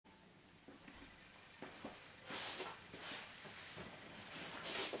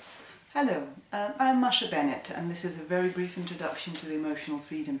Hello, I'm Masha Bennett, and this is a very brief introduction to the emotional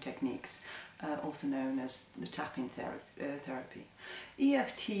freedom techniques, also known as the tapping therapy.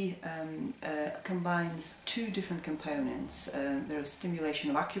 EFT combines two different components. There is stimulation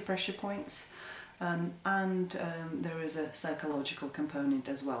of acupressure points, and there is a psychological component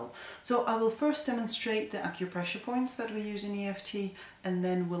as well. So I will first demonstrate the acupressure points that we use in EFT, and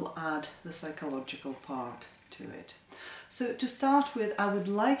then we'll add the psychological part to it. So to start with, I would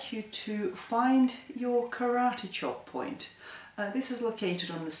like you to find your karate chop point. This is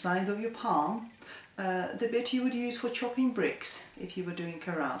located on the side of your palm, the bit you would use for chopping bricks if you were doing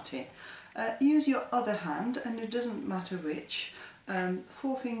karate. Use your other hand, and it doesn't matter which,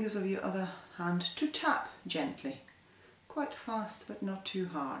 4 fingers of your other hand to tap gently, quite fast but not too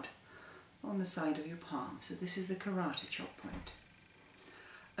hard, on the side of your palm. So this is the karate chop point.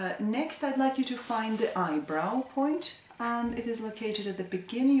 Next, I'd like you to find the eyebrow point, and it is located at the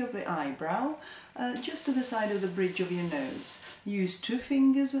beginning of the eyebrow, just to the side of the bridge of your nose. Use 2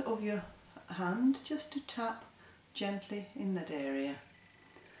 fingers of your hand just to tap gently in that area.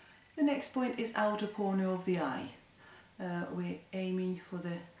 The next point is outer corner of the eye. We're aiming for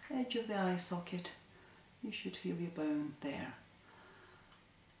the edge of the eye socket. You should feel your bone there.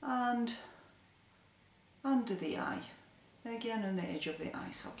 And under the eye, again on the edge of the eye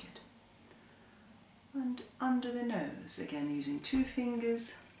socket. And under the nose, again using 2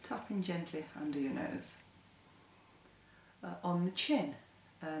 fingers, tapping gently under your nose. On the chin,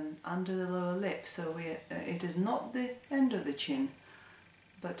 under the lower lip, so it is not the end of the chin,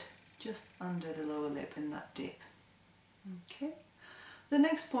 but just under the lower lip in that dip. Okay. The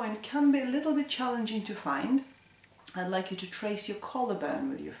next point can be a little bit challenging to find. I'd like you to trace your collarbone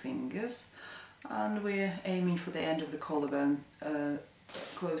with your fingers, and we're aiming for the end of the collarbone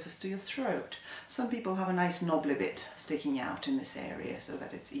closest to your throat. Some people have a nice knobbly bit sticking out in this area so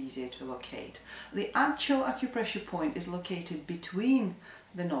that it's easier to locate. The actual acupressure point is located between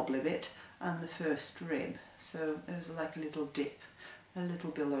the knobbly bit and the first rib, so there's like a little dip a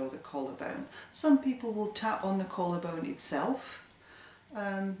little below the collarbone. Some people will tap on the collarbone itself,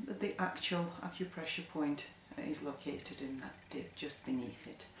 but the actual acupressure point is located in that dip just beneath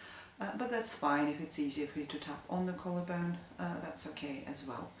it. But that's fine. If it's easier for you to tap on the collarbone, that's okay as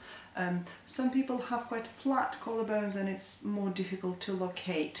well. Some people have quite flat collarbones and it's more difficult to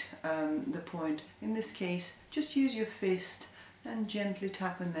locate the point. In this case, just use your fist and gently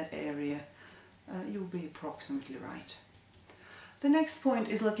tap in that area. You'll be approximately right. The next point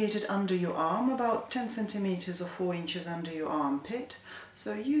is located under your arm, about 10 centimeters or 4 inches under your armpit.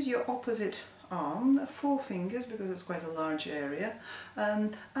 So use your opposite arm, 4 fingers because it's quite a large area,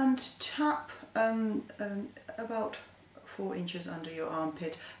 and tap about 4 inches under your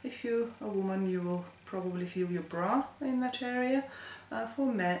armpit. If you're a woman, you will probably feel your bra in that area. For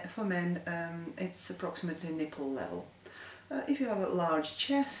men, it's approximately nipple level. If you have a large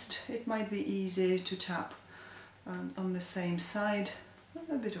chest, it might be easier to tap on the same side,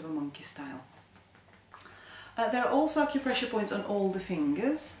 a bit of a monkey style. There are also acupressure points on all the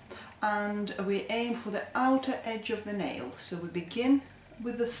fingers, and we aim for the outer edge of the nail. So we begin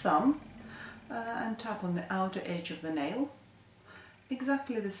with the thumb and tap on the outer edge of the nail.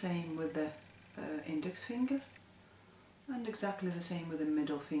 Exactly the same with the index finger, and exactly the same with the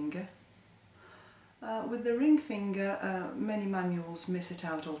middle finger. With the ring finger, many manuals miss it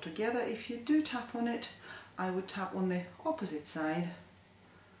out altogether. If you do tap on it, I would tap on the opposite side,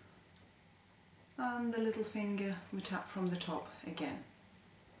 and the little finger we tap from the top again.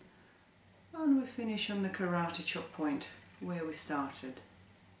 And we finish on the karate chop point where we started.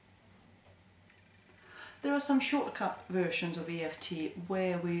 There are some shortcut versions of EFT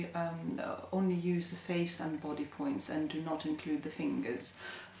where we only use the face and body points and do not include the fingers.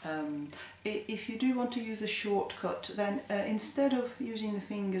 If you do want to use a shortcut, then instead of using the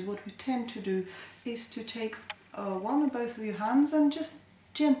fingers, what we tend to do is to take one or both of your hands and just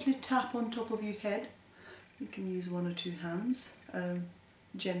gently tap on top of your head. You can use 1 or 2 hands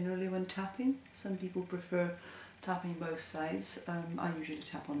generally when tapping. Some people prefer tapping both sides. I usually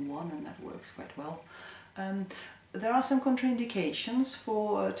tap on one and that works quite well. There are some contraindications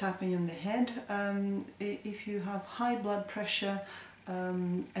for tapping on the head. If you have high blood pressure,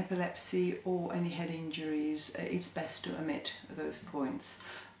 epilepsy or any head injuries, it's best to omit those points.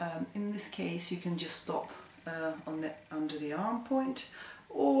 In this case, you can just stop under the arm point,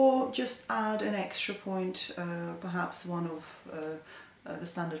 or just add an extra point, perhaps one of the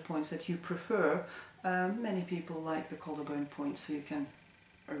standard points that you prefer. Many people like the collarbone point, so you can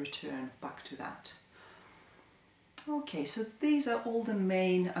return back to that. Okay, so these are all the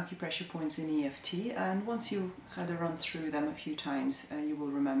main acupressure points in EFT, and once you've had a run through them a few times, you will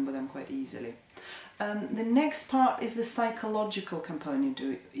remember them quite easily. The next part is the psychological component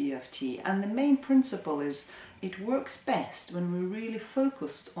to EFT, and the main principle is it works best when we're really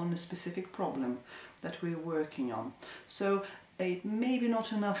focused on a specific problem that we're working on. So it may be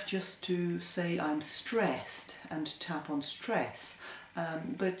not enough just to say I'm stressed and tap on stress,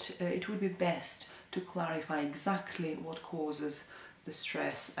 but it would be best to clarify exactly what causes the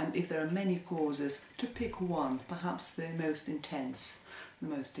stress, and if there are many causes, to pick one, perhaps the most intense, the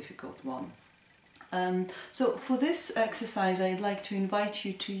most difficult one. So for this exercise I'd like to invite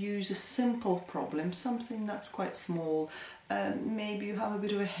you to use a simple problem, something that's quite small. Maybe you have a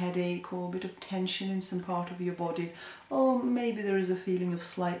bit of a headache or a bit of tension in some part of your body, or maybe there is a feeling of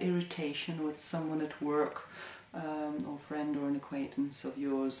slight irritation with someone at work, or friend or an acquaintance of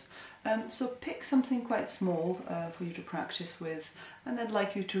yours. So pick something quite small for you to practice with, and I'd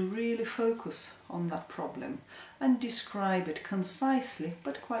like you to really focus on that problem and describe it concisely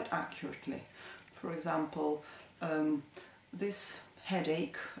but quite accurately. For example, this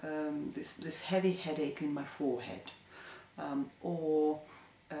headache, this heavy headache in my forehead, or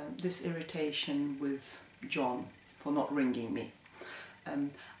this irritation with John for not ringing me.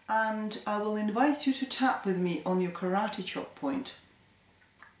 And I will invite you to tap with me on your karate chop point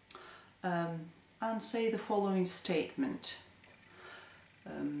and say the following statement.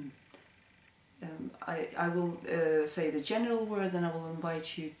 I will say the general word, and I will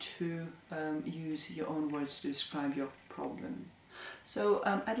invite you to use your own words to describe your problem. So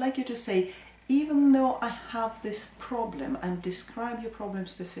I'd like you to say, even though I have this problem, and describe your problem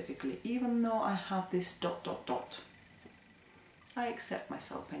specifically, even though I have this ... I accept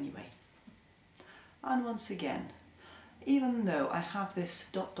myself anyway. And once again, even though I have this ...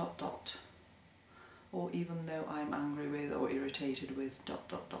 or even though I'm angry with or irritated with ...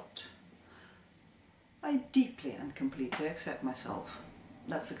 I deeply and completely accept myself.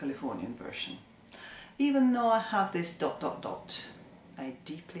 That's the Californian version. Even though I have this ... I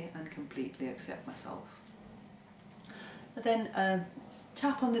deeply and completely accept myself. Then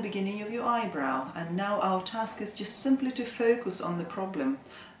tap on the beginning of your eyebrow, and now our task is just simply to focus on the problem,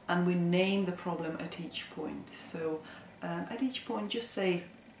 and we name the problem at each point. So at each point just say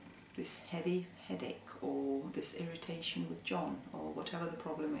this heavy headache, or this irritation with John, or whatever the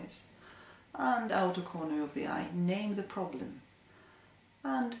problem is. And outer corner of the eye, name the problem.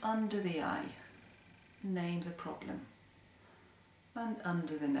 And under the eye, name the problem. And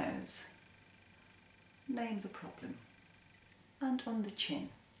under the nose, name the problem. And on the chin,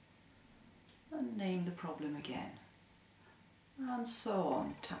 and name the problem again. And so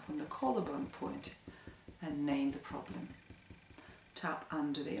on. Tap on the collarbone point and name the problem. Tap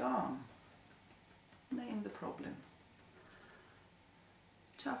under the arm, name the problem.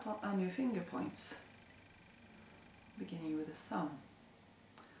 Tap on your finger points, beginning with the thumb.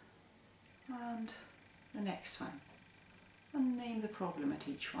 And the next one. And name the problem at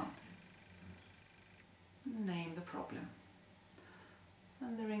each one. Name the problem.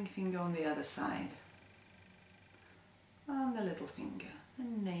 And the ring finger on the other side. And the little finger.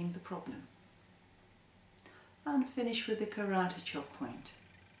 And name the problem. And finish with the karate chop point.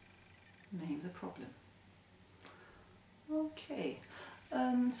 Name the problem. Okay,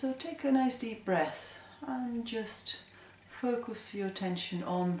 so take a nice deep breath and just focus your attention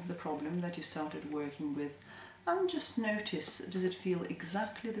on the problem that you started working with, and just notice, does it feel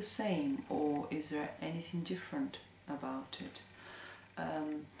exactly the same, or is there anything different about it?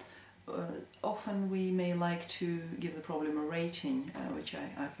 Often we may like to give the problem a rating, which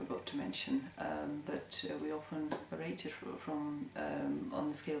I forgot to mention, but we often rate it from on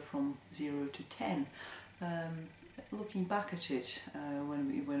the scale from 0 to 10. Looking back at it, when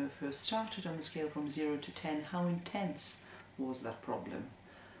we first started on the scale from 0 to 10, how intense was that problem?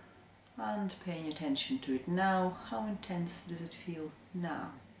 And paying attention to it now, how intense does it feel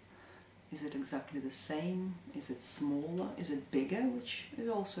now? Is it exactly the same? Is it smaller? Is it bigger? Which is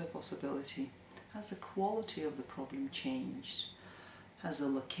also a possibility. Has the quality of the problem changed? Has the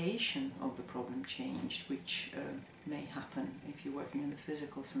location of the problem changed, which may happen if you're working on the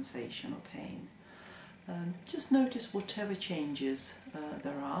physical sensation or pain? Just notice whatever changes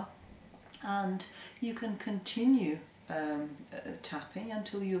there are, and you can continue tapping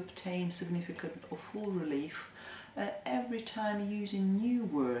until you obtain significant or full relief, every time using new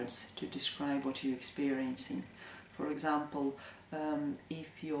words to describe what you're experiencing. For example,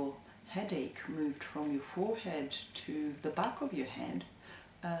 if your headache moved from your forehead to the back of your head,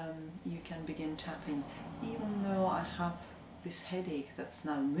 you can begin tapping, even though I have this headache that's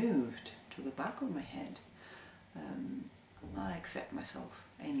now moved to the back of my head, I accept myself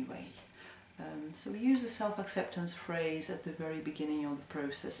anyway. So we use the self-acceptance phrase at the very beginning of the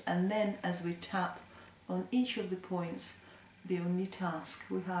process, and then as we tap on each of the points, the only task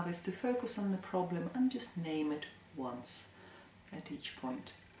we have is to focus on the problem and just name it once at each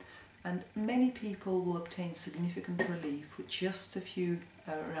point. And many people will obtain significant relief with just a few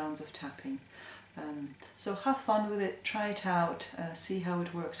rounds of tapping. So have fun with it, try it out, see how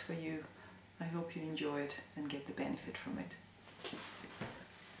it works for you. I hope you enjoy it and get the benefit from it.